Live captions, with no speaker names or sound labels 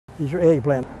These are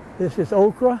eggplant. This is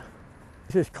okra.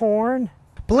 This is corn.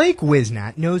 Blake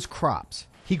Whisenant knows crops.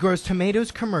 He grows tomatoes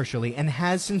commercially and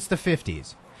has since the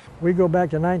 50s. We go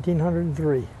back to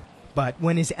 1903. But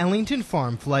when his Ellington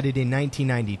farm flooded in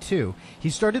 1992, he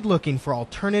started looking for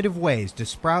alternative ways to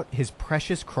sprout his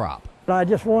precious crop. I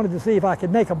just wanted to see if I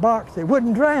could make a box that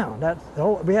wouldn't drown.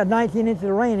 We had 19 inches of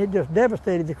rain. It just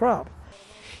devastated the crop.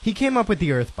 He came up with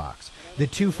the earth box. The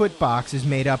 2-foot box is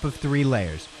made up of 3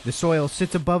 layers. The soil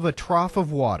sits above a trough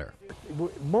of water.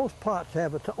 Most pots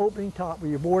have an opening top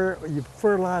where you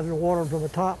fertilize and water them from the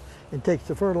top and takes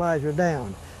the fertilizer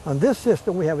down. On this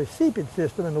system, we have a seepage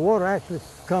system, and the water actually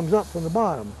comes up from the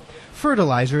bottom.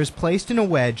 Fertilizer is placed in a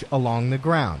wedge along the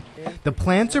ground. The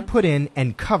plants are put in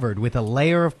and covered with a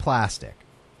layer of plastic.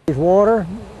 Water,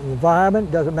 environment,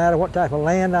 doesn't matter what type of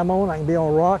land I'm on. I can be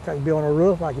on a rock, I can be on a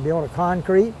roof, I can be on a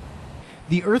concrete.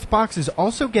 The earth box is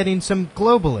also getting some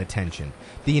global attention.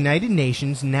 The United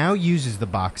Nations now uses the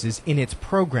boxes in its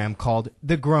program called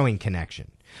The Growing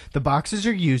Connection. The boxes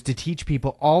are used to teach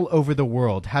people all over the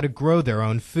world how to grow their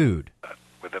own food.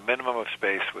 With a minimum of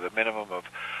space, with a minimum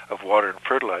of water and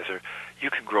fertilizer, you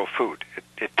can grow food.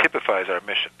 It typifies our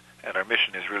mission, and our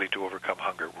mission is really to overcome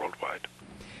hunger worldwide.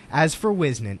 As for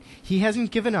Whisenant, he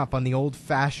hasn't given up on the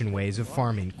old-fashioned ways of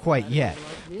farming quite yet,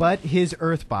 but his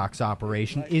earthbox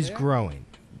operation is growing.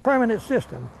 Permanent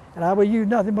system, and I would use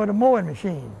nothing but a mowing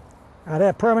machine. I'd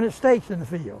have permanent stakes in the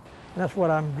field. And that's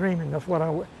what I'm dreaming. That's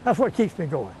what keeps me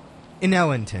going. In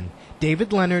Ellington,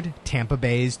 David Leonard, Tampa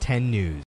Bay's 10 News.